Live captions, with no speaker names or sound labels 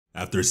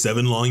After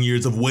 7 long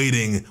years of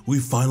waiting, we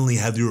finally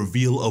have the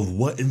reveal of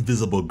what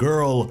Invisible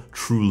Girl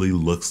truly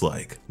looks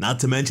like. Not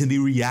to mention the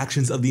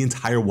reactions of the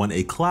entire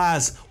 1A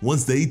class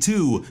once they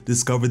too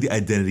discovered the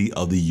identity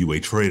of the UA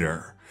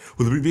traitor.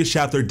 With the previous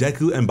chapter,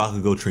 Deku and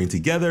Bakugo trained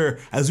together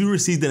as we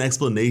received an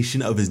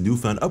explanation of his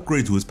newfound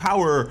upgrade to his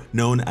power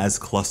known as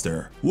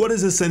Cluster, what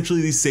is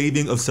essentially the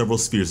saving of several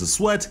spheres of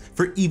sweat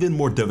for even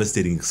more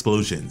devastating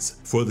explosions,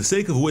 for the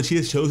sake of which he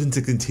has chosen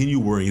to continue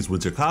wearing his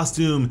winter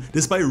costume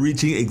despite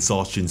reaching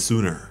exhaustion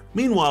sooner.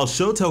 Meanwhile,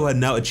 Shoto had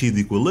now achieved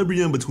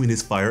equilibrium between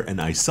his fire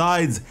and ice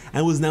sides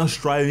and was now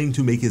striving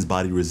to make his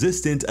body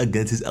resistant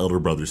against his elder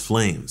brother's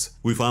flames.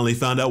 We finally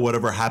found out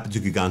whatever happened to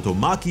Giganto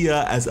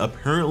Makia, as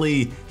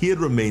apparently he had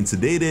remained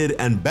sedated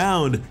and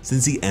bound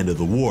since the end of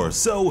the war,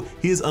 so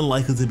he is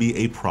unlikely to be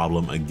a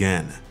problem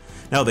again.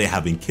 Now, they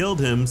haven't killed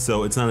him,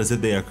 so it's not as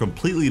if they are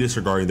completely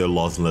disregarding their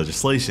laws and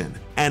legislation.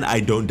 And I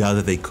don't doubt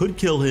that they could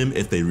kill him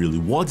if they really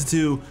wanted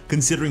to,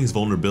 considering his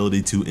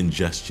vulnerability to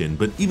ingestion,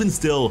 but even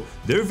still,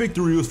 their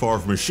victory was far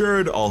from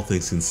assured, all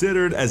things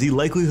considered, as the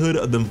likelihood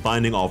of them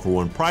finding All For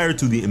One prior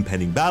to the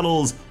impending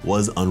battles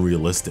was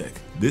unrealistic.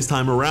 This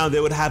time around, they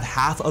would have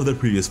half of the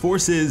previous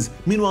forces,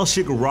 meanwhile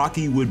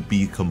Shigaraki would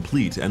be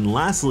complete. And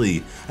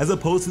lastly, as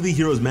opposed to the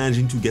heroes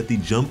managing to get the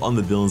jump on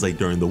the villains like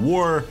during the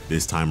war,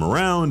 this time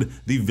around,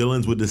 the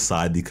villains would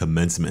decide the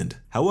commencement.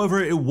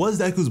 However, it was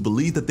Deku's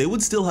belief that they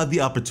would still have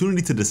the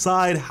opportunity to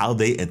decide how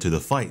they enter the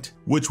fight,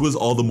 which was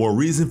all the more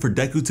reason for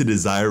Deku to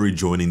desire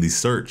rejoining the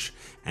search.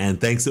 And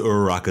thanks to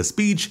Uraraka's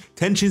speech,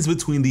 tensions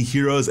between the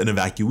heroes and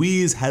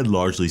evacuees had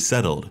largely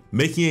settled,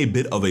 making a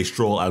bit of a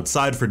stroll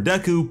outside for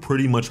Deku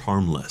pretty much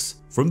harmless.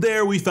 From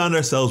there, we found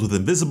ourselves with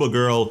Invisible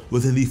Girl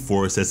within the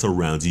forest that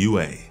surrounds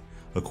UA.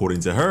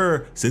 According to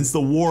her, since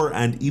the war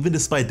and even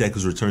despite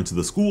Deku's return to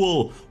the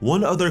school,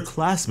 one of their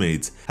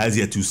classmates has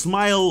yet to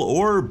smile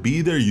or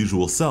be their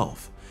usual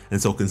self.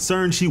 And so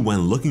concerned, she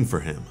went looking for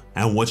him.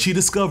 And what she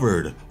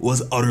discovered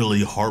was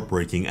utterly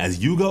heartbreaking,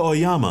 as Yuga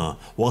Aoyama,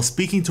 while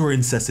speaking to her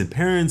incessant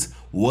parents,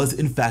 was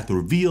in fact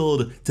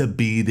revealed to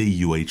be the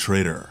UA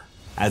traitor.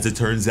 As it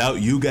turns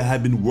out, Yuga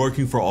had been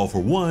working for All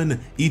For One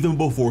even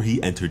before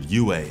he entered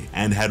UA,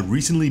 and had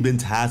recently been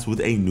tasked with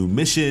a new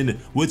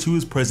mission which he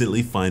was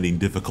presently finding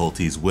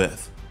difficulties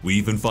with. We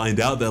even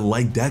find out that,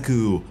 like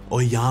Deku,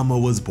 Aoyama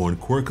was born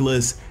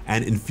quirkless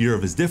and in fear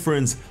of his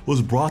difference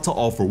was brought to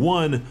All For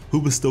One,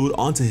 who bestowed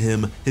onto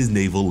him his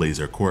naval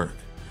laser quirk,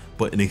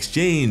 but in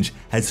exchange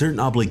had certain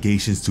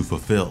obligations to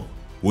fulfill,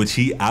 which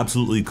he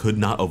absolutely could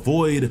not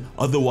avoid,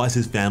 otherwise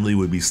his family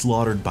would be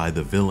slaughtered by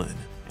the villain.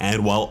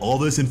 And while all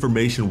this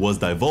information was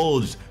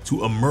divulged,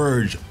 to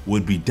emerge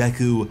would be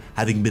Deku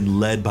having been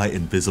led by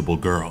Invisible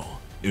Girl.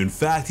 In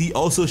fact, he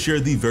also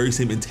shared the very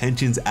same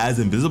intentions as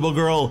Invisible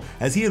Girl,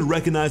 as he had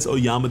recognized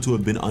Aoyama to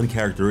have been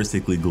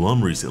uncharacteristically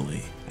glum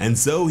recently. And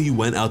so he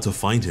went out to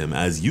find him,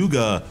 as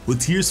Yuga,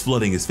 with tears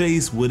flooding his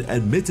face, would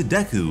admit to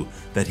Deku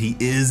that he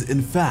is,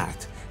 in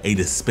fact, a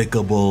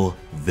despicable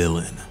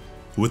villain.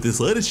 With this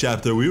latest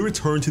chapter, we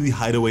return to the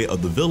hideaway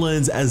of the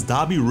villains, as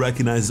Dabi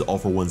recognizes All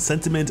For One's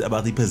sentiment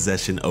about the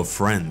possession of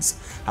friends.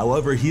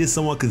 However, he is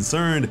somewhat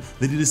concerned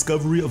that the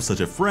discovery of such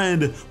a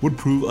friend would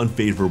prove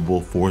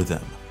unfavorable for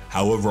them.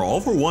 However, All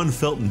For One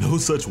felt no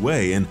such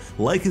way and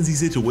likens the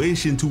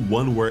situation to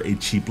one where a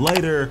cheap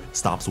lighter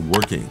stops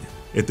working.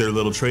 If their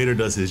little traitor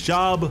does his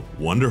job,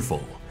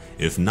 wonderful.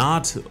 If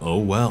not, oh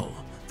well.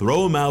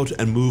 Throw him out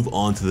and move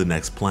on to the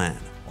next plan.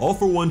 All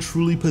For One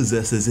truly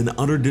possesses an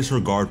utter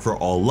disregard for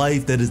all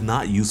life that is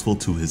not useful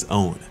to his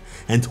own,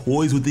 and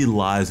toys with the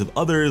lives of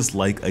others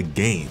like a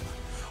game.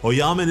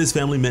 Aoyama and his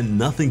family meant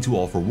nothing to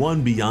All For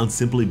One beyond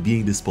simply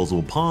being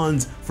disposable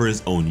pawns for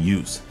his own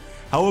use.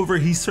 However,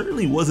 he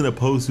certainly wasn't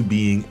opposed to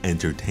being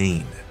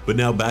entertained. But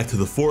now back to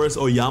the forest,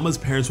 Aoyama's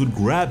parents would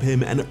grab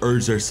him and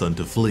urge their son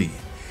to flee.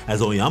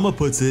 As Aoyama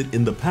puts it,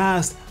 in the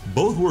past,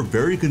 both were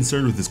very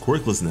concerned with his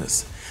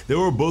quirklessness. They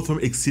were both from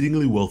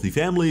exceedingly wealthy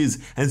families,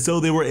 and so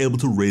they were able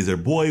to raise their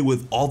boy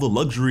with all the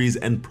luxuries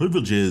and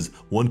privileges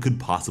one could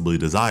possibly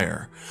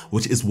desire,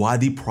 which is why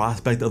the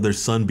prospect of their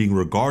son being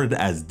regarded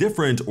as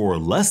different or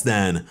less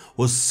than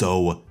was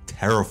so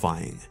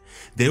terrifying.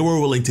 They were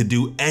willing to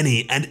do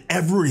any and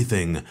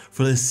everything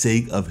for the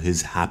sake of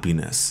his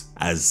happiness.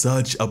 As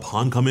such,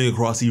 upon coming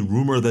across the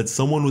rumor that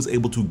someone was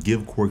able to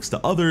give quirks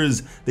to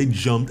others, they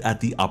jumped at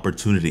the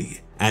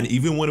opportunity. And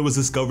even when it was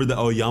discovered that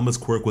Aoyama's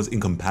quirk was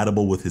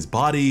incompatible with his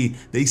body,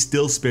 they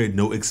still spared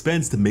no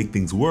expense to make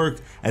things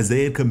work, as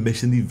they had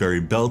commissioned the very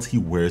belt he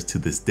wears to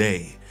this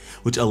day,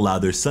 which allowed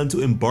their son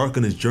to embark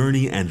on his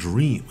journey and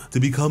dream, to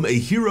become a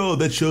hero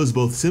that shows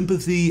both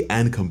sympathy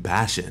and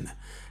compassion.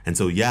 And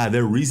so yeah,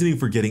 their reasoning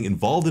for getting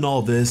involved in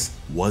all this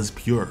was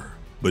pure.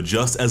 But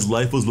just as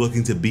life was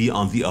looking to be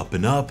on the up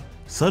and up,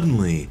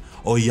 suddenly,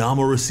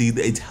 Aoyama received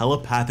a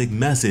telepathic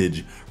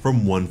message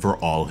from One For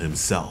All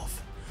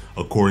himself.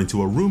 According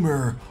to a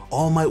rumor,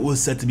 All Might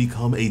was set to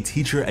become a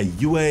teacher at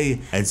UA,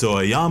 and so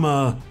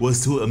Aoyama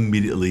was to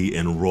immediately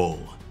enroll.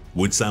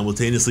 which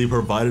simultaneously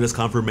provided us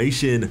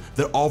confirmation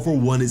that All For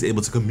One is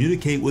able to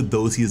communicate with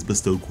those he has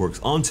bestowed quirks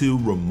onto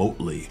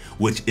remotely,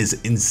 which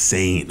is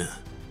insane.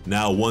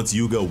 Now, once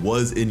Yuga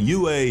was in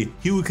UA,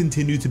 he would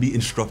continue to be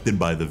instructed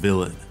by the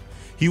villain.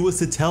 He was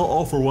to tell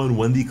All For One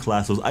when the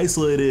class was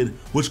isolated,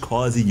 which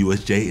caused the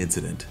USJ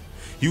incident.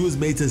 He was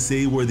made to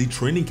say where the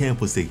training camp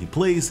was taking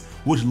place,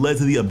 which led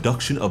to the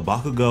abduction of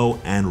Bakugo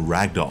and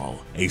Ragdoll,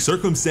 a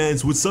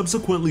circumstance which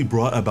subsequently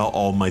brought about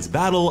All Might's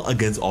battle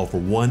against All For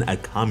One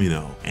at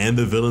Kamino, and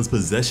the villain's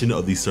possession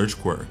of the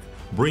Search Quirk,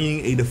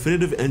 bringing a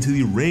definitive end to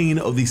the reign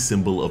of the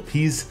symbol of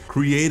peace,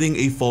 creating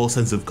a false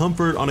sense of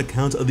comfort on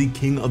account of the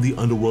King of the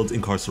Underworld's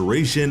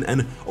incarceration,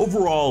 and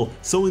overall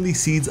sowing the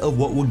seeds of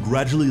what would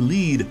gradually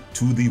lead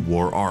to the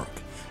war arc.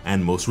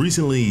 And most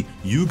recently,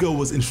 Yuga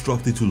was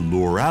instructed to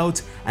lure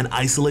out and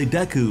isolate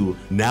Deku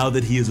now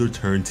that he has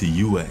returned to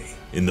UA.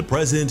 In the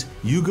present,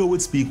 Yuga would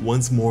speak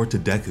once more to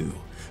Deku,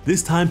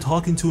 this time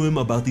talking to him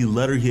about the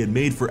letter he had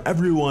made for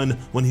everyone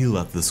when he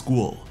left the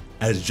school.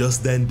 As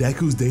just then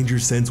Deku's danger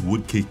sense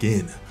would kick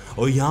in,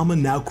 Aoyama,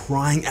 now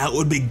crying out,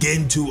 would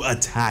begin to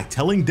attack,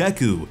 telling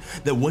Deku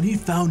that when he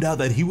found out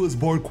that he was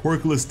born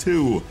quirkless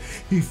too,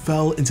 he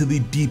fell into the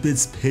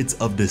deepest pits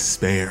of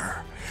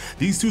despair.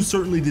 These two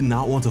certainly did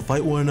not want to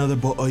fight one another,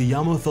 but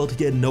Aoyama felt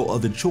he had no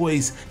other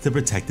choice to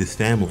protect his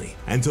family,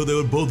 and so they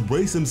would both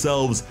brace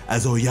themselves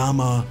as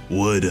Aoyama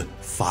would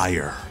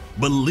fire.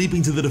 But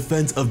leaping to the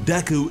defense of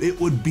Deku, it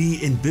would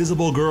be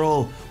Invisible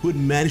Girl who would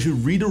manage to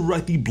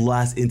redirect the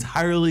blast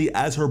entirely,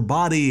 as her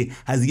body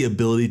has the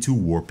ability to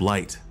warp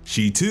light.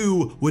 She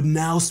too would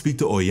now speak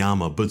to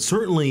Aoyama, but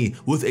certainly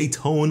with a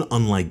tone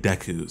unlike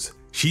Deku's.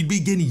 She'd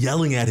begin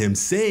yelling at him,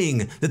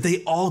 saying that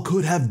they all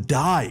could have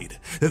died,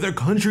 that their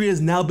country has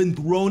now been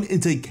thrown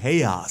into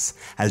chaos,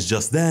 as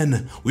just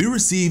then we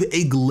receive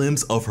a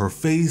glimpse of her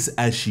face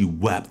as she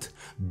wept,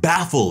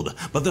 baffled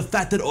by the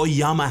fact that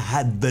Aoyama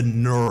had the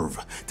nerve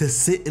to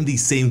sit in the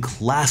same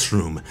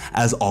classroom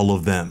as all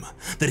of them,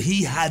 that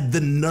he had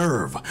the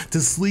nerve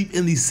to sleep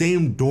in the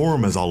same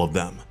dorm as all of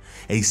them,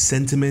 a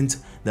sentiment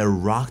that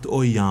rocked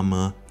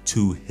Aoyama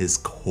to his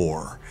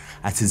core,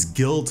 as his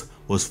guilt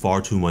was far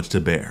too much to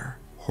bear.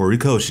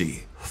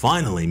 Horikoshi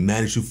finally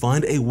managed to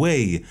find a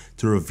way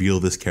to reveal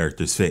this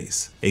character's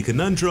face, a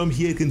conundrum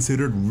he had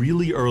considered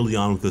really early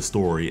on with the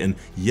story. And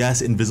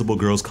yes, Invisible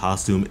Girl's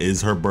costume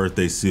is her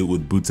birthday suit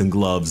with boots and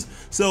gloves,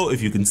 so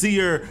if you can see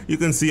her, you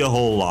can see a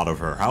whole lot of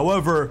her.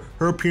 However,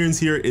 her appearance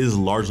here is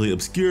largely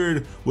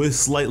obscured with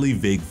slightly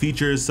vague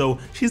features, so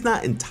she's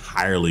not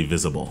entirely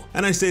visible.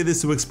 And I say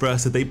this to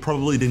express that they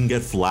probably didn't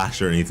get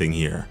flashed or anything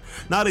here.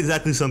 Not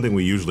exactly something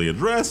we usually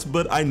address,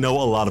 but I know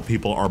a lot of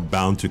people are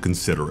bound to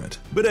consider it.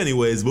 But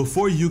anyways,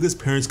 before Yuga's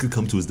parents could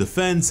come to his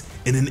defense,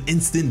 in an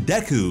instant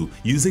Deku,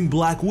 using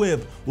Black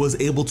Whip, was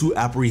able to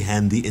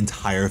apprehend the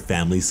entire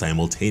family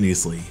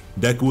simultaneously.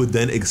 Deku would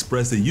then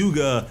express to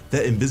Yuga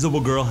that Invisible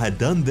Girl had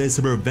done this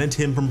to prevent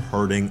him from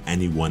hurting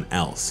anyone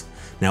else,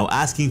 now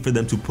asking for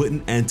them to put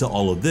an end to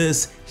all of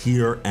this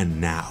here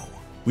and now.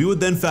 We would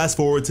then fast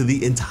forward to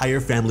the entire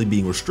family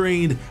being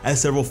restrained,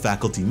 as several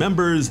faculty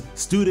members,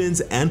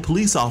 students, and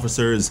police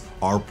officers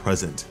are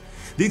present.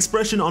 The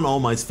expression on All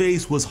Might's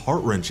face was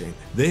heart-wrenching.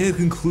 They had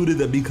concluded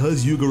that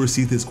because Yuga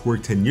received his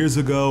quirk 10 years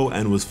ago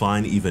and was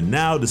fine even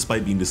now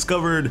despite being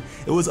discovered,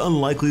 it was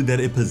unlikely that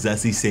it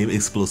possessed the same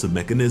explosive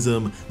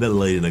mechanism that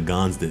Lady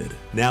Nagans did.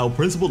 Now,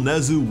 Principal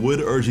Nezu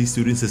would urge the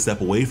students to step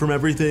away from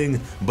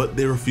everything, but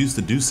they refused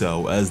to do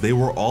so, as they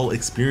were all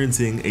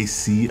experiencing a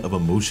sea of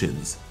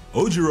emotions.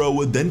 Ojiro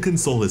would then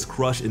console his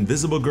crush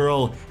Invisible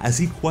Girl as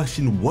he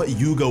questioned what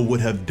Yuga would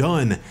have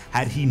done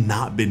had he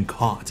not been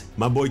caught.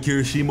 My boy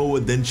Kirishima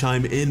would then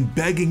chime in,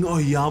 begging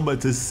Aoyama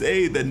to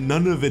say that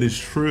none of it is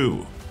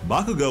true.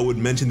 Bakugo would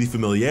mention the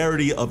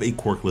familiarity of a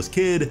quirkless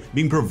kid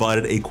being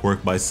provided a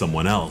quirk by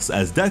someone else,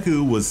 as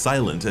Deku was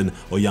silent and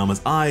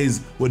Aoyama's eyes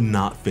would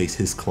not face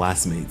his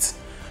classmates.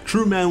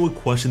 True Man would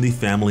question the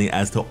family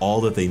as to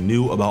all that they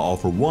knew about All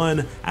For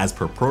One as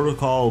per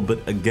protocol,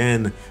 but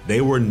again, they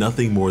were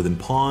nothing more than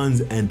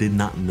pawns and did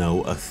not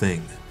know a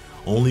thing.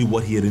 Only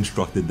what he had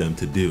instructed them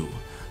to do,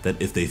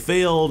 that if they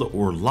failed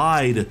or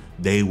lied,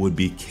 they would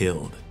be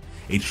killed.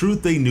 A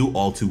truth they knew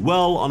all too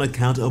well on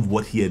account of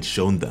what he had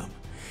shown them.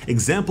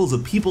 Examples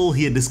of people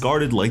he had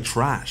discarded like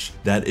trash,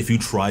 that if you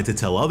tried to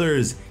tell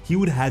others, he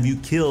would have you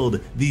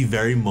killed the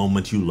very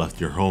moment you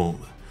left your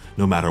home.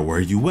 No matter where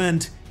you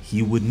went,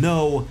 he would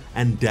know,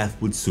 and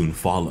death would soon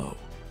follow.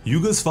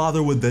 Yuga's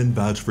father would then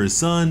vouch for his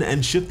son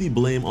and shift the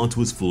blame onto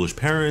his foolish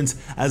parents,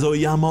 as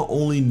Aoyama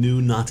only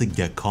knew not to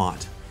get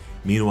caught.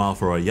 Meanwhile,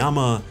 for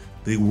Aoyama,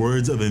 the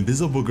words of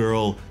Invisible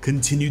Girl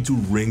continued to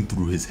ring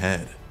through his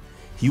head.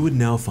 He would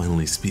now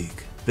finally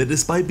speak, that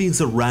despite being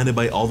surrounded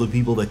by all the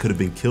people that could have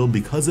been killed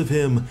because of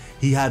him,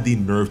 he had the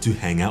nerve to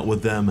hang out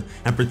with them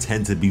and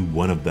pretend to be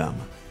one of them.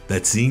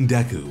 That seeing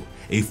Deku,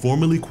 a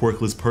formerly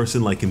quirkless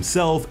person like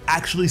himself,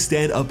 actually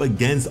stand up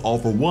against All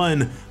For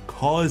One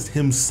caused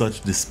him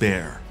such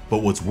despair. But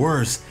what's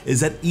worse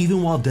is that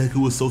even while Deku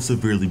was so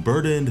severely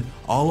burdened,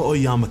 all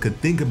Aoyama could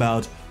think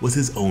about was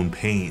his own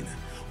pain,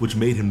 which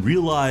made him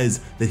realize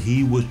that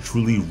he was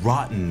truly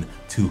rotten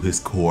to his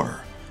core.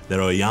 That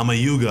Aoyama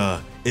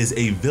Yuga is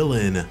a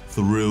villain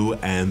through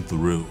and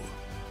through.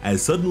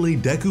 As suddenly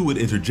Deku would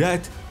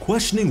interject,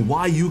 questioning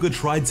why Yuga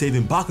tried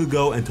saving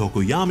Bakugo and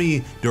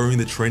Tokoyami during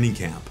the training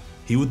camp.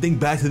 He would think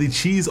back to the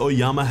cheese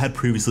Aoyama had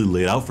previously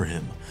laid out for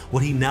him.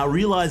 What he now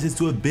realizes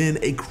to have been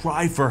a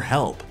cry for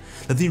help.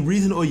 That the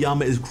reason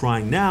Aoyama is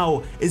crying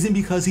now isn't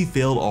because he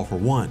failed All For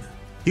One.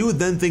 He would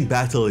then think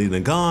back to Lady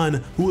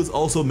Nagan, who was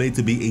also made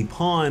to be a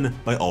pawn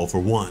by All For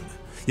One.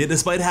 Yet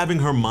despite having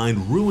her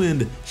mind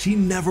ruined, she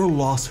never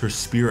lost her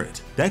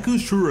spirit.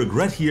 Deku's true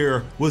regret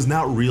here was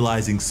not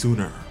realizing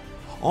sooner.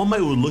 All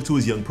Might would look to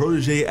his young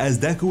protege as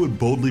Deku would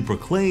boldly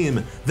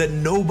proclaim that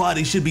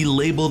nobody should be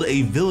labeled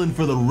a villain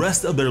for the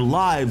rest of their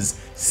lives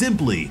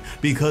simply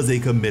because they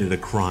committed a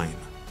crime.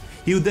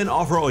 He would then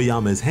offer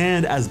Aoyama his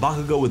hand as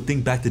Bakugo would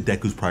think back to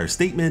Deku's prior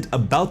statement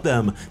about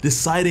them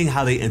deciding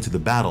how they enter the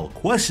battle,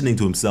 questioning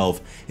to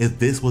himself if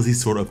this was the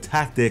sort of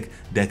tactic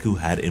Deku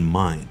had in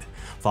mind,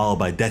 followed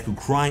by Deku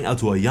crying out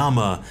to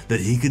Aoyama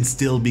that he can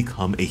still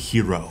become a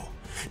hero.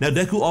 Now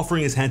Deku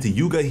offering his hand to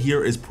Yuga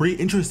here is pretty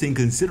interesting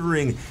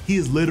considering he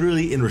is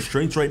literally in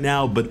restraints right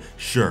now, but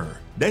sure.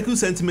 Deku's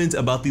sentiment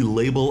about the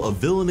label of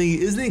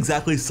villainy isn't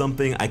exactly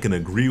something I can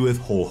agree with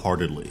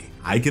wholeheartedly.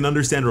 I can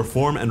understand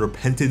reform and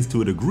repentance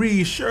to a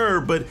degree,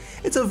 sure, but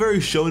it's a very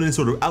shonen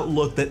sort of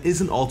outlook that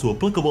isn't all too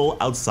applicable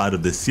outside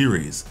of this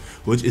series,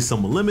 which is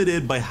somewhat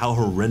limited by how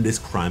horrendous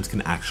crimes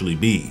can actually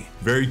be.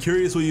 Very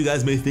curious what you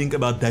guys may think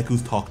about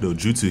Deku's talk no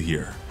jutsu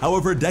here.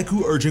 However,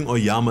 Deku urging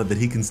Aoyama that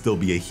he can still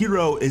be a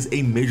hero is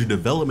a major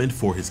development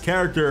for his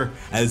character,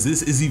 as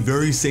this is the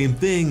very same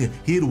thing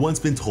he had once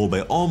been told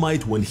by All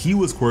Might when he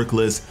was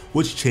quirkless,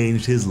 which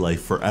changed his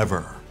life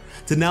forever.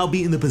 To now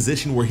be in the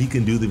position where he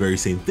can do the very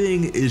same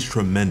thing is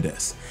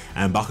tremendous,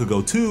 and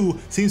Bakugo too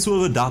seems to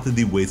have adopted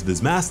the ways of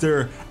his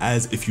master,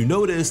 as if you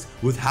noticed,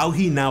 with how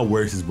he now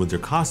wears his winter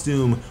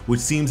costume, which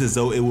seems as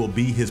though it will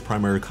be his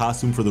primary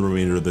costume for the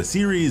remainder of the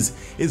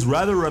series, is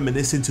rather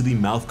reminiscent to the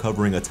mouth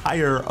covering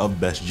attire of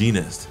Best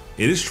Jeanist.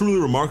 It is truly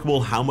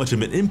remarkable how much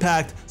of an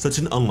impact such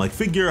an unlike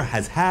figure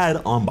has had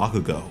on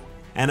Bakugo.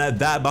 And at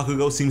that,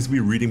 Bakugo seems to be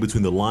reading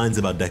between the lines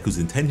about Deku's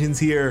intentions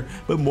here,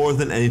 but more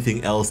than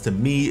anything else, to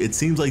me, it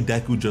seems like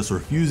Deku just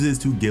refuses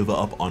to give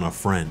up on a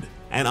friend.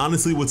 And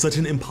honestly, with such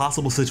an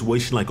impossible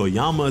situation like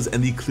Aoyama's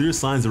and the clear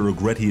signs of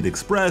regret he had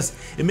expressed,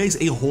 it makes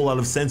a whole lot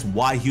of sense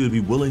why he would be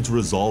willing to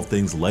resolve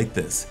things like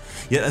this.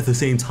 Yet at the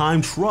same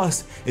time,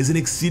 trust is an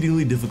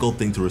exceedingly difficult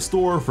thing to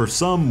restore for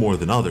some more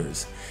than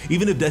others.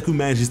 Even if Deku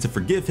manages to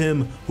forgive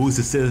him, who is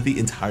to say that the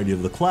entirety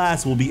of the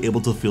class will be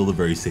able to feel the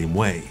very same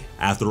way?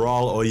 After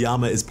all,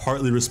 Aoyama is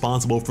partly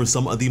responsible for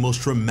some of the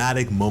most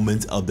traumatic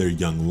moments of their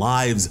young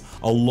lives,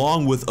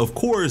 along with, of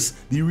course,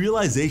 the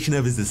realization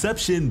of his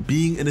deception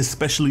being an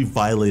especially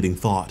violating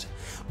thought.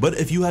 But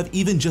if you have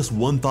even just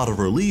one thought of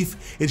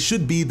relief, it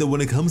should be that when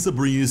it comes to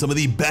bringing you some of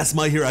the best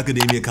My Hero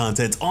Academia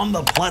content on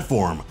the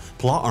platform,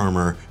 Plot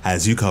Armor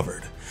has you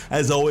covered.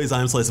 As always,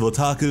 I'm Slice of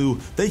Otaku.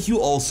 Thank you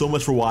all so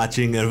much for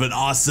watching and have an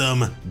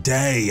awesome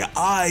day.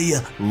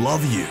 I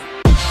love you.